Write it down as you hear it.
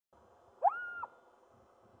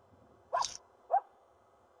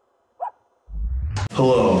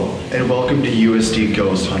Hello, and welcome to USD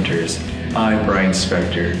Ghost Hunters. I'm Brian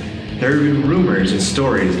Spector. There have been rumors and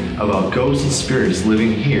stories about ghosts and spirits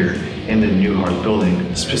living here in the New Hearth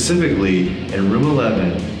building, specifically in room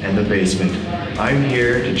 11 and the basement. I'm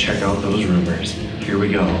here to check out those rumors. Here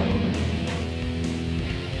we go.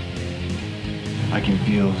 I can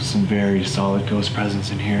feel some very solid ghost presence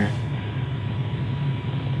in here.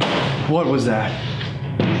 What was that?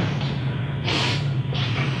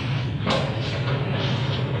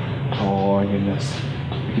 Oh my goodness,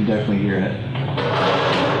 I can definitely hear it.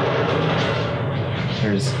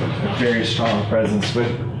 There's a very strong presence with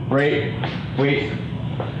wait,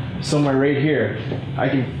 somewhere right here.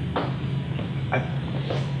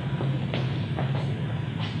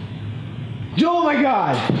 Oh my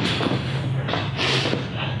God!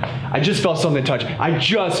 I just felt something touch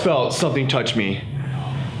me.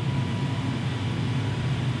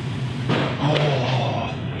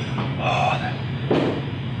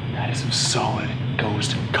 That is some solid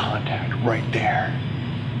ghost contact right there.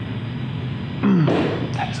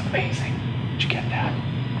 That is amazing. Did you get that?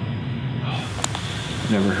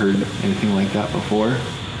 Never heard anything like that before.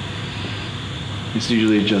 It's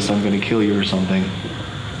usually just, I'm gonna kill you or something.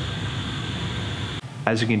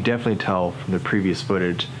 As you can definitely tell from the previous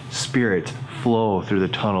footage, spirits flow through the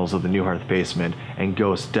tunnels of the New Hearth basement, and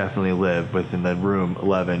ghosts definitely live within the room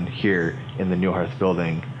 11 here in the New Hearth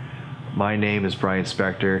building. My name is Brian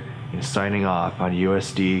Spector, and signing off on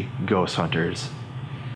USD Ghost Hunters.